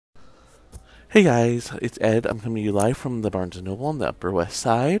Hey guys, it's Ed. I'm coming to you live from the Barnes& Noble on the Upper West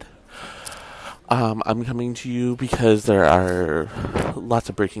Side. I'm coming to you because there are lots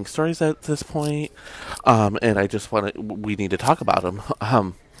of breaking stories at this point, and we need to talk about them.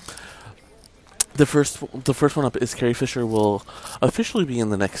 The first one up is Carrie Fisher will officially be in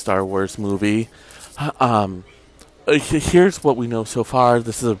the next Star Wars movie. Um, Here's what we know so far.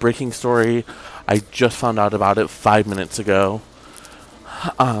 This is a breaking story. I just found out about it 5 minutes ago.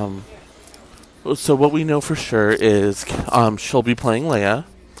 Um, so what we know for sure is she'll be playing Leia.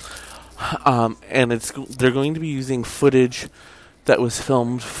 And they're going to be using footage that was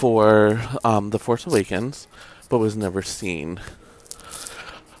filmed for The Force Awakens, but was never seen.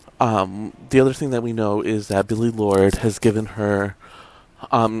 The other thing that we know is that Billy Lord has given her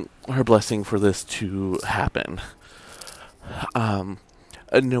blessing for this to happen.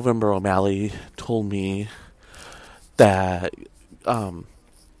 November O'Malley told me that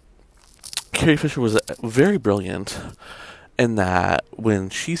Carrie Fisher was very brilliant, and that when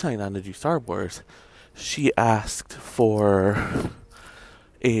she signed on to do Star Wars, she asked for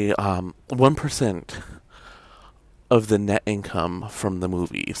a 1% of the net income from the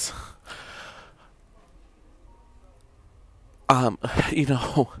movies. Um, you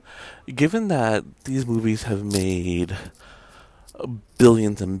know, Given that these movies have made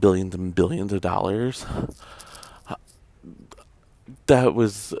billions and billions and billions of dollars, that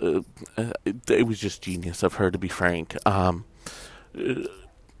was it was just genius of her, to be frank.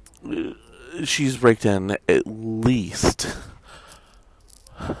 She's raked in at least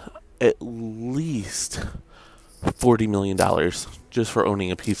 $40 million just for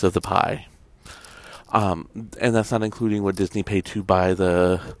owning a piece of the pie. And that's not including what Disney paid to buy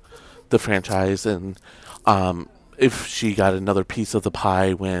the franchise, and if she got another piece of the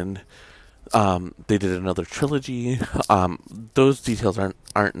pie when they did another trilogy. Those details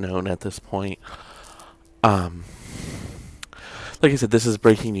aren't known at this point. Um, like I said, this is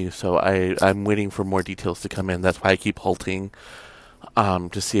breaking news, so I'm waiting for more details to come in. That's why I keep halting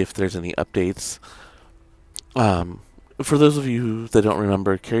to see if there's any updates. For those of you that don't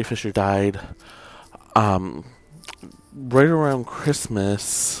remember, Carrie Fisher died right around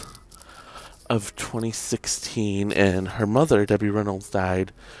Christmas of 2016, and her mother, Debbie Reynolds,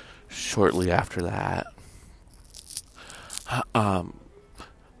 died shortly after that. Um,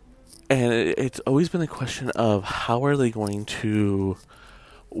 and it's always been a question of how are they going to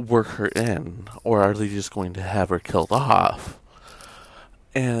work her in, or are they just going to have her killed off?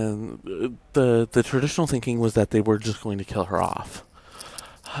 And the traditional thinking was that they were just going to kill her off.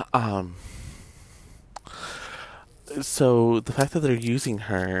 Um, so the fact that they're using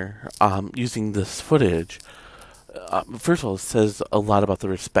her, using this footage, first of all, it says a lot about the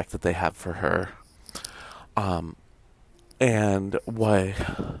respect that they have for her. Um, and why,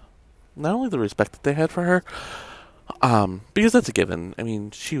 not only the respect that they had for her, because that's a given. I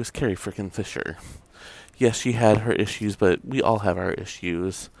mean, she was Carrie freaking Fisher. Yes, she had her issues, but we all have our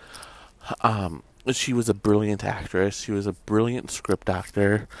issues. She was a brilliant actress. She was a brilliant script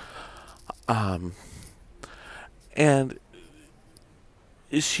doctor. Um, and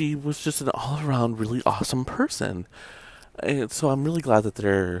she was just an all-around really awesome person. And so I'm really glad that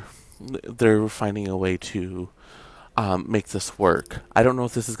they're finding a way to make this work. I don't know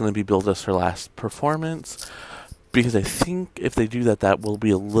if this is going to be billed as her last performance, because I think if they do that, that will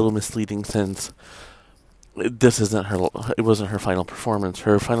be a little misleading, since it wasn't her final performance.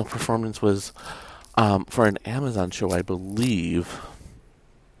 Her final performance was for an Amazon show, I believe.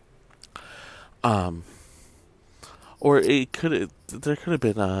 Or there could have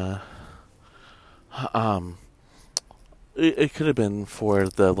been it could have been for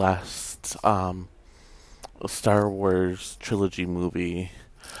the last Star Wars trilogy movie.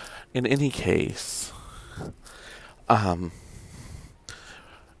 In any case, I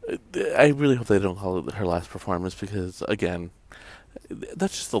really hope they don't call it her last performance, because again,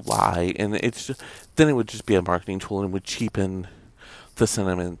 that's just a lie, and then it would just be a marketing tool and would cheapen the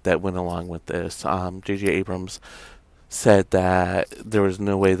sentiment that went along with this. J.J. Abrams said that there was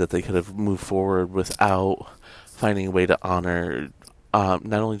no way that they could have moved forward without finding a way to honor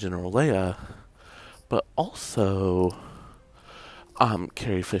not only General Leia, but also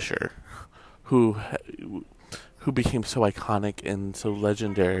Carrie Fisher, who became so iconic and so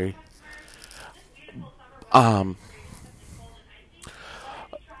legendary. Um,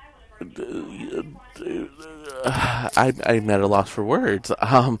 I'm at a loss for words.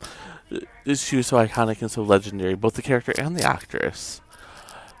 She was so iconic and so legendary, both the character and the actress,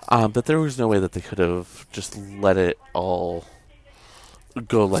 that there was no way that they could have just let it all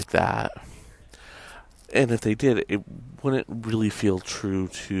go like that. And if they did, it wouldn't really feel true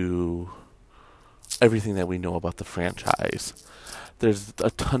to everything that we know about the franchise. There's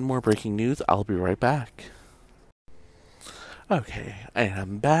a ton more breaking news. I'll be right back. Okay, and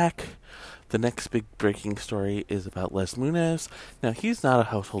I'm back. The next big breaking story is about Les Moonves. Now, he's not a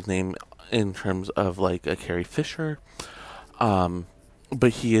household name in terms of like a Carrie Fisher, but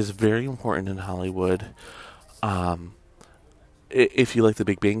he is very important in Hollywood. If you like The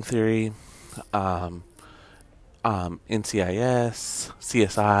Big Bang Theory, NCIS,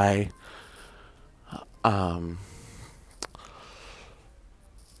 CSI,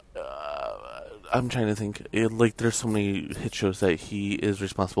 I'm trying to think. There's so many hit shows that he is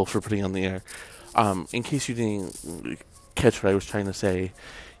responsible for putting on the air. In case you didn't catch what I was trying to say,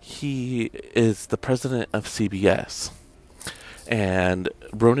 he is the president of CBS. And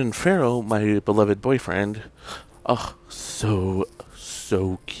Ronan Farrow, my beloved boyfriend, so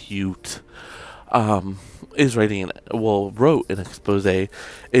cute, wrote an expose.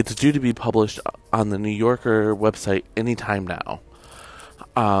 It's due to be published on the New Yorker website anytime now.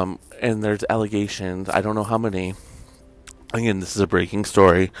 And there's allegations, I don't know how many. Again, this is a breaking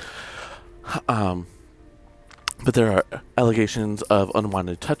story. But there are allegations of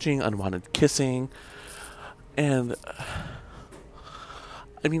unwanted touching, unwanted kissing. And,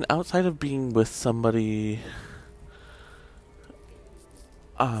 I mean, outside of being with somebody,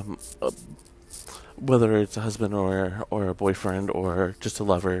 whether it's a husband or a boyfriend or just a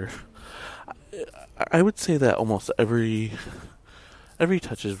lover, I would say that almost every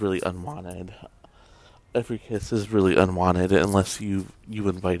touch is really unwanted. Every kiss is really unwanted unless you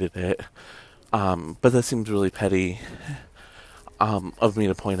invited it. But that seems really petty of me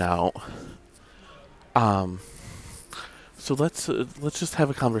to point out. So let's just have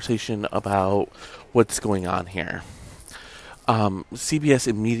a conversation about what's going on here. CBS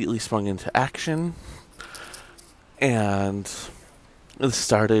immediately sprung into action and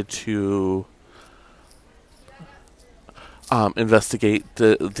started to investigate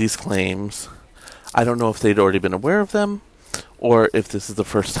these claims. I don't know if they'd already been aware of them, or if this is the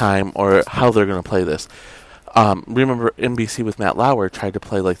first time, or how they're going to play this. Remember, NBC with Matt Lauer tried to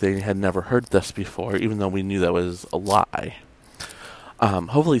play like they had never heard this before, even though we knew that was a lie.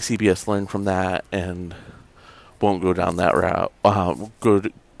 Hopefully CBS learned from that and won't go down that route. Go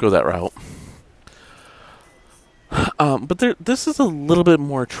that route. But this is a little bit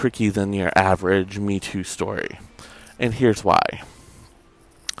more tricky than your average Me Too story. And here's why.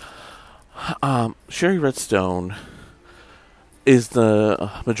 Shari Redstone is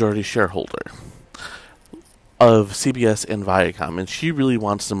the majority shareholder of CBS and Viacom, and she really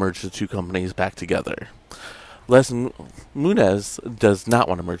wants to merge the two companies back together. Les Moonves does not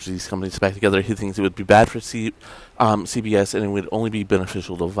want to merge these companies back together. He thinks it would be bad for CBS, and it would only be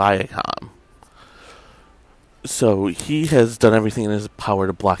beneficial to Viacom. So he has done everything in his power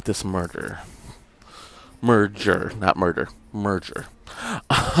to block this merger. Merger, not murder. Merger.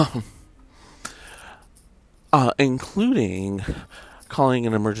 Including calling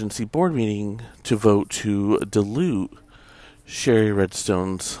an emergency board meeting to vote to dilute Shari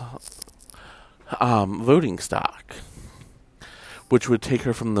Redstone's voting stock, which would take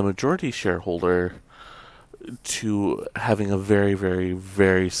her from the majority shareholder to having a very, very,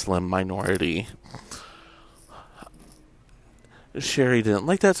 very slim minority. Shari didn't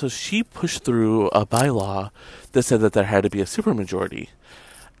like that, so she pushed through a bylaw that said that there had to be a supermajority.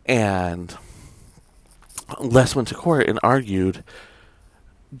 And Les went to court and argued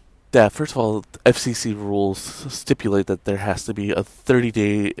that, first of all, FCC rules stipulate that there has to be a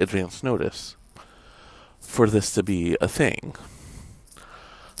 30-day advance notice for this to be a thing.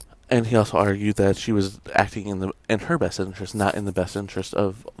 And he also argued that she was acting in her best interest, not in the best interest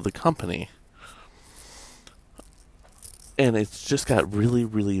of the company. And it's just got really,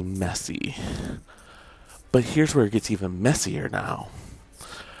 really messy. But here's where it gets even messier now.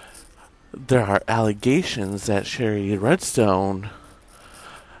 There are allegations that Shari Redstone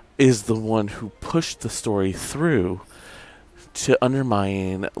is the one who pushed the story through to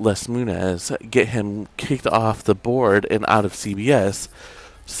undermine Les Moonves, get him kicked off the board and out of CBS,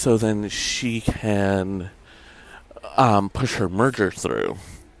 so then she can push her merger through.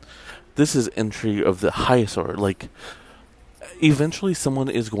 This is intrigue of the highest order. Like, eventually someone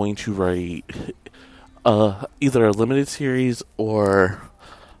is going to write either a limited series or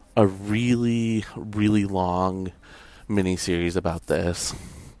a really, really long miniseries about this,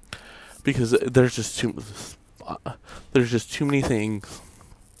 because there's just too many things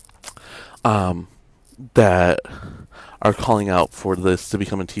that are calling out for this to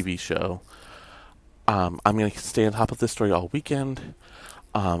become a TV show. I'm going to stay on top of this story all weekend.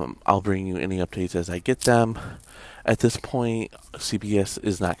 I'll bring you any updates as I get them. At this point, CBS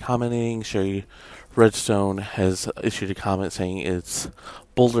is not commenting. Sherry Redstone has issued a comment saying it's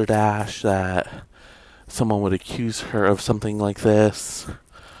boulderdash that someone would accuse her of something like this.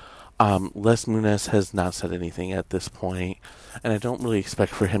 Les Muniz has not said anything at this point, and I don't really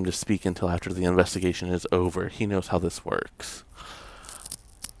expect for him to speak until after the investigation is over. He knows how this works.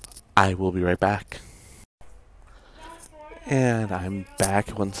 I will be right back. And I'm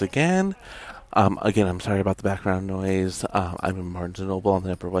back once again. Again, I'm sorry about the background noise. I'm in Barnes & Noble on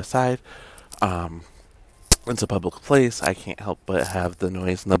the Upper West Side. It's a public place. I can't help but have the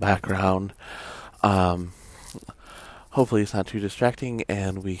noise in the background. Hopefully it's not too distracting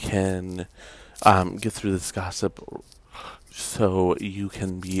and we can get through this gossip so you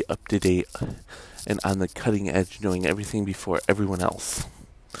can be up to date and on the cutting edge, knowing everything before everyone else.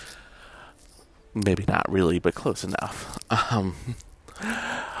 Maybe not really, but close enough.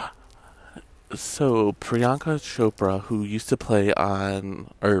 So Priyanka Chopra, who used to play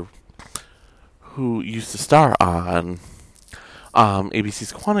on, or who used to star on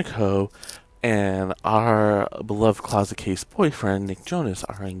ABC's Quantico, and our beloved closet case boyfriend, Nick Jonas,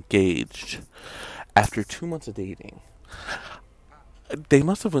 are engaged after 2 months of dating. They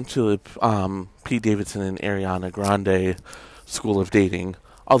must have went to the Pete Davidson and Ariana Grande school of dating,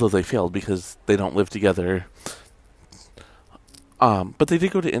 although they failed because they don't live together. But they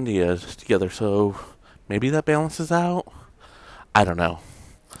did go to India together, so maybe that balances out. I don't know.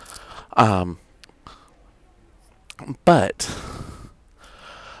 But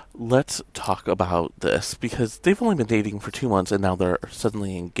let's talk about this, because they've only been dating for 2 months and now they're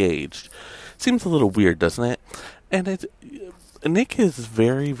suddenly engaged. Seems a little weird, doesn't it? And Nick is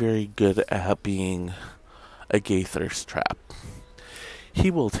very, very good at being a gay thirst trap. He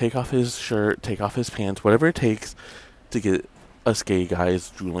will take off his shirt, take off his pants, whatever it takes to get us gay guys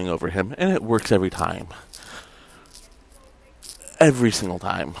drooling over him, and it works every time. Every single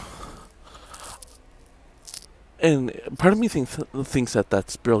time. And part of me thinks that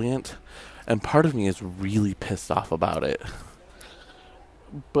that's brilliant, and part of me is really pissed off about it.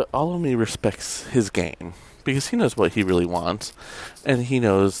 But all of me respects his game, because he knows what he really wants, and he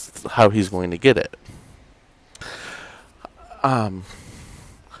knows how he's going to get it. And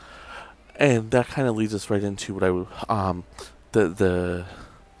that kind of leads us right into what the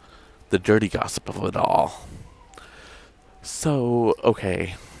dirty gossip of it all. So,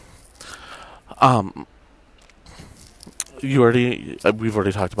 okay. We've already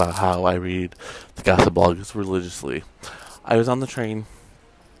talked about how I read the gossip blogs religiously. I was on the train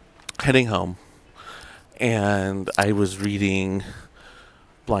heading home, and I was reading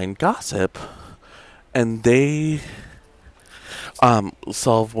Blind Gossip, and they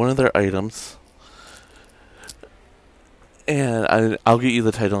solved one of their items, and I'll get you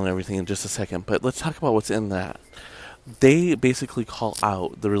the title and everything in just a second, but let's talk about what's in that. They basically call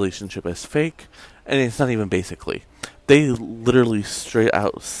out the relationship as fake, and it's not even basically. They literally straight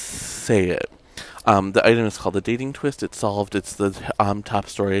out say it. The item is called The Dating Twist. It's solved. It's the top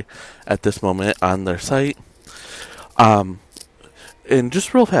story at this moment on their site. And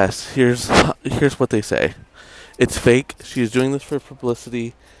just real fast, here's what they say. It's fake. She is doing this for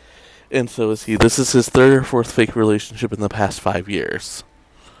publicity, and so is he. This is his third or fourth fake relationship in the past 5 years.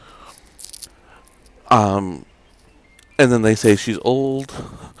 And then they say she's old,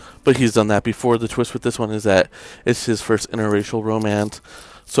 but he's done that before. The twist with this one is that it's his first interracial romance,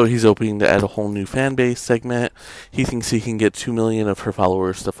 so he's hoping to add a whole new fan base segment. He thinks he can get 2 million of her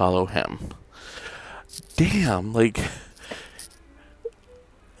followers to follow him. Damn, like,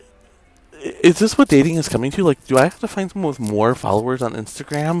 is this what dating is coming to? Like, do I have to find someone with more followers on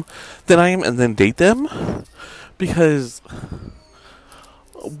Instagram than I am and then date them? Because,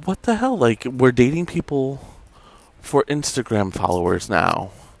 what the hell? Like, we're dating people for Instagram followers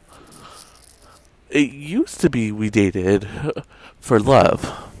now. It used to be we dated for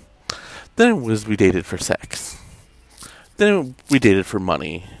love. Then it was we dated for sex. Then we dated for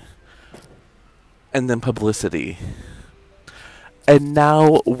money. And then publicity. And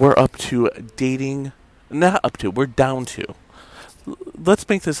now we're up to dating. Not up to, we're down to. Let's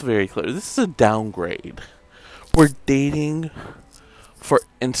make this very clear. This is a downgrade. We're dating for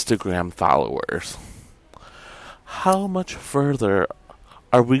Instagram followers. How much further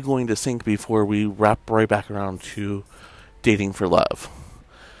are we going to sink before we wrap right back around to dating for love?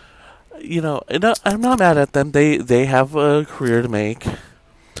 You know, and I'm not mad at them. They have a career to make.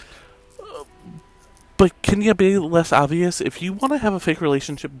 But can you be less obvious? If you want to have a fake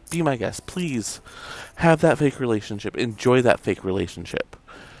relationship, be my guest. Please have that fake relationship. Enjoy that fake relationship.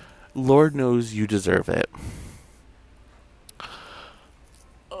 Lord knows you deserve it.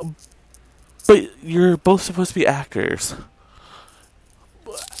 But you're both supposed to be actors.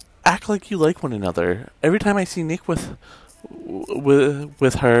 Act like you like one another. Every time I see Nick with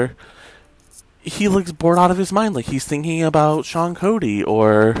her, he looks bored out of his mind, like he's thinking about Sean Cody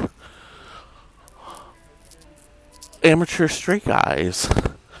or amateur straight guys.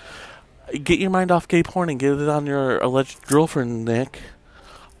 Get your mind off gay porn and get it on your alleged girlfriend, Nick.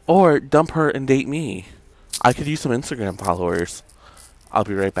 Or dump her and date me. I could use some Instagram followers. I'll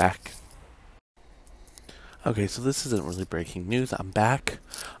be right back. Okay, so this isn't really breaking news. I'm back.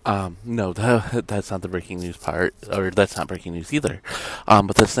 No, that's not the breaking news part, or that's not breaking news either.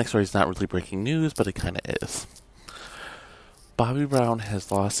 But this next story is not really breaking news, but it kind of is. Bobby Brown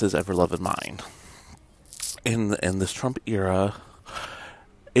has lost his ever-loved mind. In this Trump era,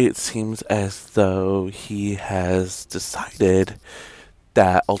 it seems as though he has decided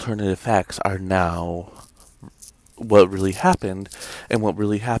that alternative facts are now what really happened, and what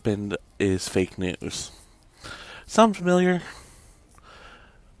really happened is fake news. Sound familiar?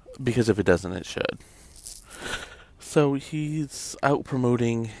 Because if it doesn't, it should. So he's out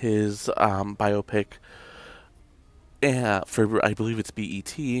promoting his biopic for, I believe it's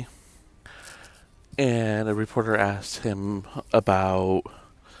BET, and a reporter asked him about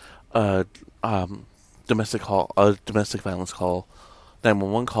a domestic violence call,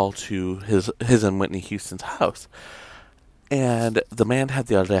 911 call to his and Whitney Houston's house, and the man had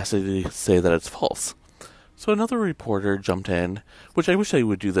the audacity to say that it's false. So another reporter jumped in, which I wish they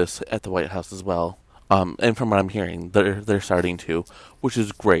would do this at the White House as well. And from what I'm hearing, they're starting to, which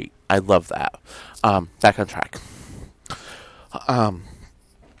is great. I love that. Back on track.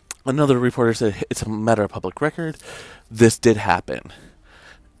 Another reporter said it's a matter of public record. This did happen.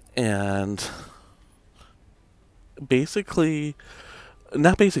 And Bobby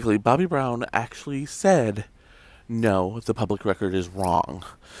Brown actually said, no, the public record is wrong.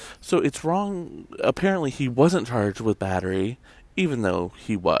 So it's wrong. Apparently he wasn't charged with battery, even though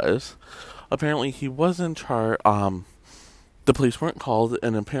he was. Apparently he wasn't charged. The police weren't called,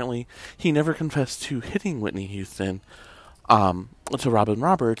 and apparently he never confessed to hitting Whitney Houston, to Robin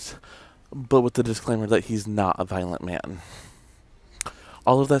Roberts, but with the disclaimer that he's not a violent man.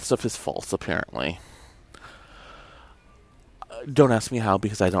 All of that stuff is false, apparently. Don't ask me how,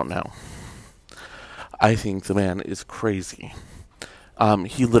 because I don't know. I think the man is crazy.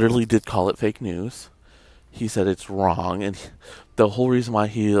 He literally did call it fake news. He said it's wrong, and the whole reason why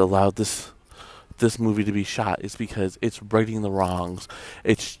he allowed this movie to be shot is because it's righting the wrongs.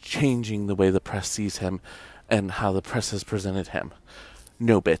 It's changing the way the press sees him and how the press has presented him.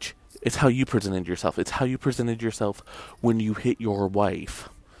 No, bitch. It's how you presented yourself. It's how you presented yourself when you hit your wife.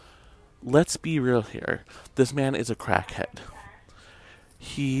 Let's be real here. This man is a crackhead.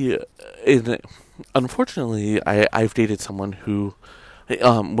 Unfortunately, I've dated someone who,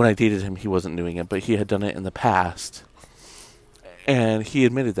 when I dated him, he wasn't doing it, but he had done it in the past. And he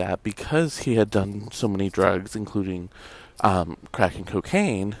admitted that because he had done so many drugs, including crack and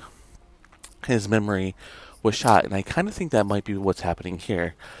cocaine, his memory was shot. And I kind of think that might be what's happening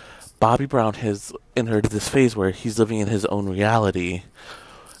here. Bobby Brown has entered this phase where he's living in his own reality,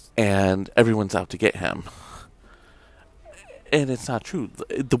 and everyone's out to get him. And it's not true.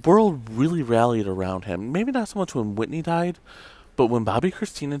 The world really rallied around him. Maybe not so much when Whitney died, but when Bobby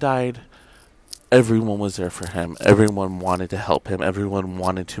Christina died, everyone was there for him. Everyone wanted to help him. Everyone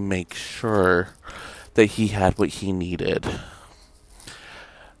wanted to make sure that he had what he needed.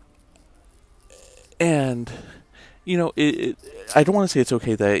 And, you know, I don't want to say it's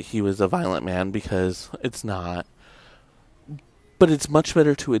okay that he was a violent man, because it's not. But it's much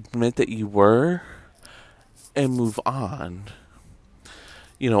better to admit that you were and move on.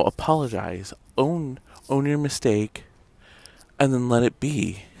 You know, apologize, own your mistake, and then let it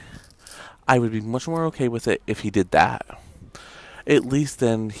be. I would be much more okay with it if he did that. At least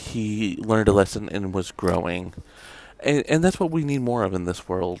then he learned a lesson and was growing. And that's what we need more of in this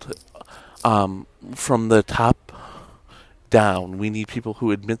world. From the top down, we need people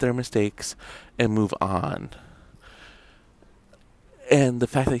who admit their mistakes and move on. And the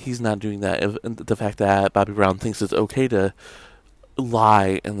fact that he's not doing that, the fact that Bobby Brown thinks it's okay to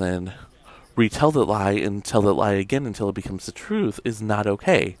lie and then retell the lie and tell the lie again until it becomes the truth, is not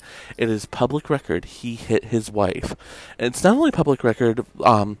okay. It is public record. He hit his wife. And it's not only public record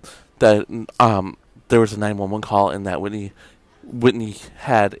that there was a 911 call and that Whitney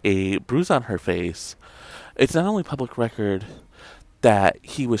had a bruise on her face. It's not only public record that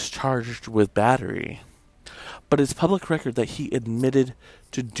he was charged with battery, but it's public record that he admitted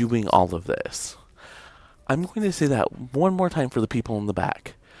to doing all of this. I'm going to say that one more time for the people in the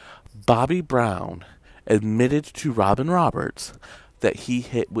back. Bobby Brown admitted to Robin Roberts that he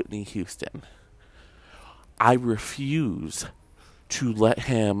hit Whitney Houston. I refuse to let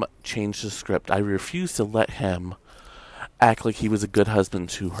him change the script. I refuse to let him act like he was a good husband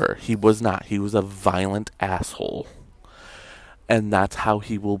to her. He was not. He was a violent asshole. And that's how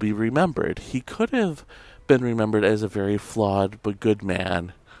he will be remembered. He could have been remembered as a very flawed but good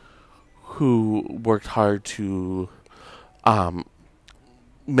man who worked hard to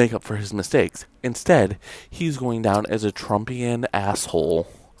make up for his mistakes. Instead, he's going down as a Trumpian asshole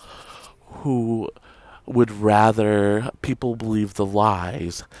who would rather people believe the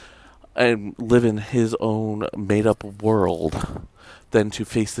lies and live in his own made-up world than to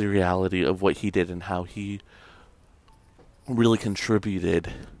face the reality of what he did and how he really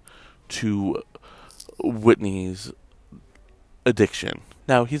contributed to Whitney's addiction.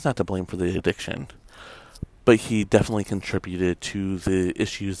 Now, he's not to blame for the addiction, but he definitely contributed to the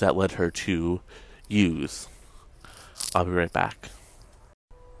issues that led her to use. I'll be right back.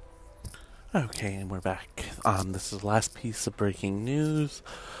 Okay, and we're back. This is the last piece of breaking news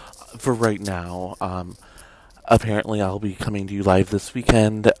for right now. Apparently I'll be coming to you live this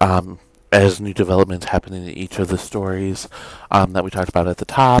weekend, as new developments happen in each of the stories, that we talked about at the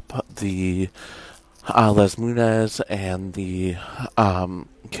top. The Les Moonves and the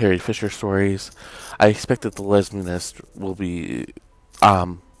Carrie Fisher stories. I expect that the Les Moonves will be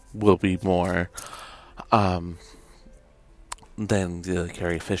more than the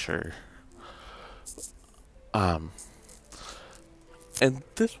Carrie Fisher. And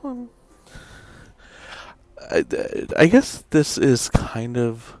this one, I guess this is kind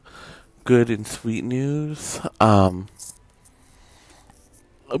of good and sweet news, but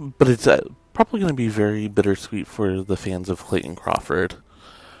it's probably going to be very bittersweet for the fans of Clayton Crawford.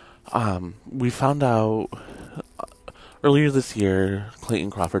 We found out earlier this year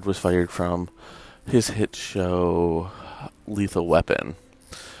Clayton Crawford was fired from his hit show Lethal Weapon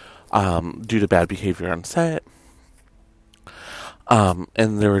due to bad behavior on set. And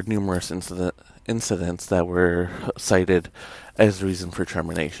there were numerous incidents that were cited as the reason for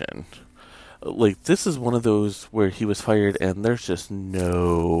termination. Like, this is one of those where he was fired and there's just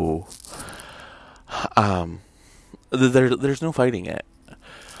no... there's no fighting it.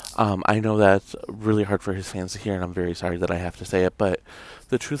 I know that's really hard for his fans to hear, and I'm very sorry that I have to say it, but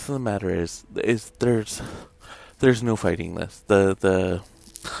the truth of the matter is there's no fighting this. The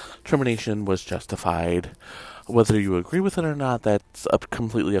termination was justified. Whether you agree with it or not, that's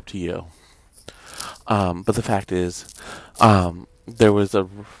completely up to you. But the fact is, there was a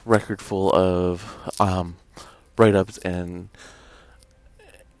record full of write-ups and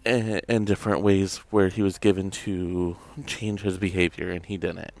different ways where he was given to change his behavior, and he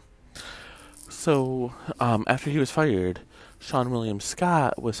didn't. So, after he was fired, Sean William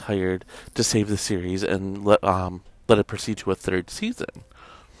Scott was hired to save the series and let it proceed to a third season.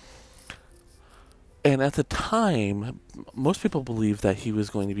 And at the time, most people believed that he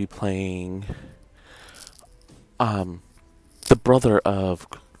was going to be playing the brother of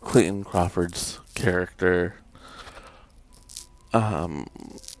Clayton Crawford's character,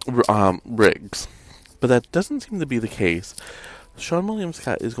 Riggs. But that doesn't seem to be the case. Sean William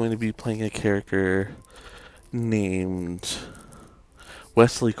Scott is going to be playing a character named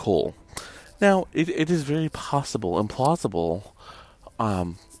Wesley Cole. Now, it is very possible and plausible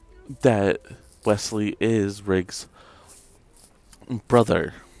that Wesley is Riggs'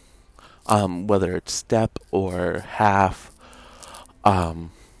 brother, whether it's step or half, or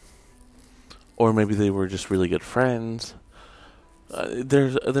maybe they were just really good friends.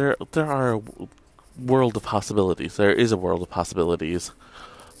 There are a world of possibilities. There is a world of possibilities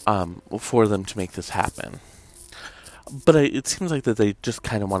for them to make this happen. But it seems like that they just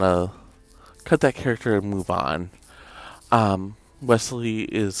kind of want to cut that character and move on. Wesley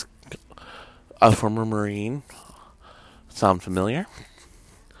is a former Marine, sound familiar,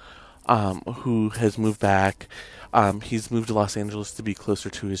 who has moved back. He's moved to Los Angeles to be closer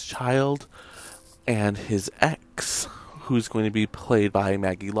to his child and his ex, who's going to be played by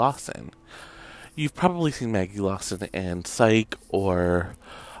Maggie Lawson. You've probably seen Maggie Lawson in Psych, or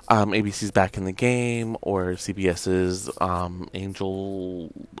ABC's Back in the Game, or CBS's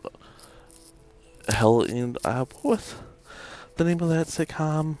Angel... Hell in... what's the name of that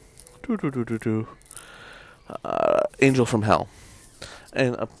sitcom? Angel from Hell.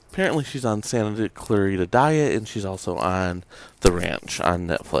 And apparently she's on Santa Clarita Diet, and she's also on The Ranch on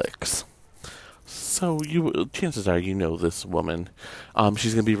Netflix. So chances are you know this woman.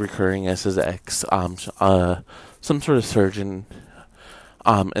 She's going to be recurring as his ex, some sort of surgeon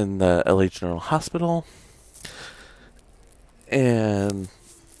in the LA General Hospital, or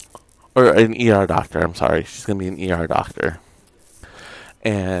an ER doctor. I'm sorry, she's going to be an ER doctor.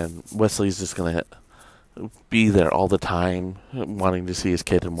 and Wesley's just gonna be there all the time, wanting to see his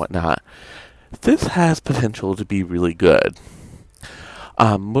kid and whatnot. This has potential to be really good.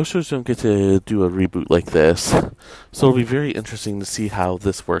 Most shows don't get to do a reboot like this, so it'll be very interesting to see how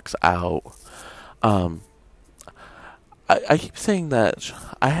this works out. Um, I keep saying that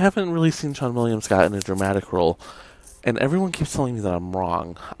I haven't really seen Sean William Scott in a dramatic role, and everyone keeps telling me that I'm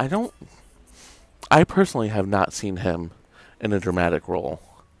wrong. I personally have not seen him in a dramatic role.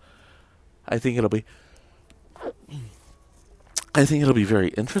 I think it'll be very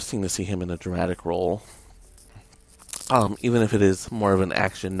interesting to see him in a dramatic role. Even if it is more of an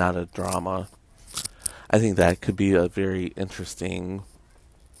action, not a drama. I think that could be a very interesting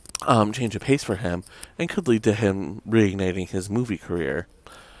change of pace for him, and could lead to him reigniting his movie career.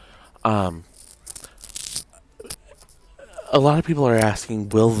 Um, a lot of people are asking,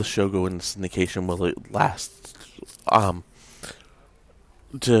 will the show go into syndication? Will it last to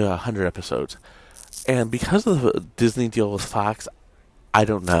 100 episodes? And because of the Disney deal with Fox, I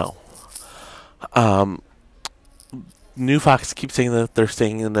don't know. New Fox keeps saying that they're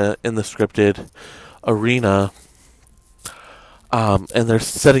staying in the scripted arena, and they're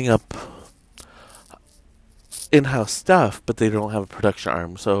setting up in-house stuff, but they don't have a production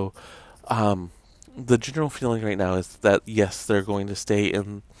arm. So, the general feeling right now is that yes, they're going to stay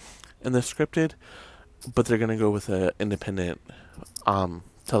in the scripted, but they're going to go with an independent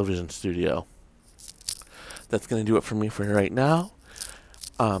television studio. That's going to do it for me for right now.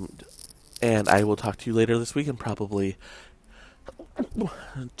 And I will talk to you later this week, and probably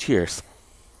cheers.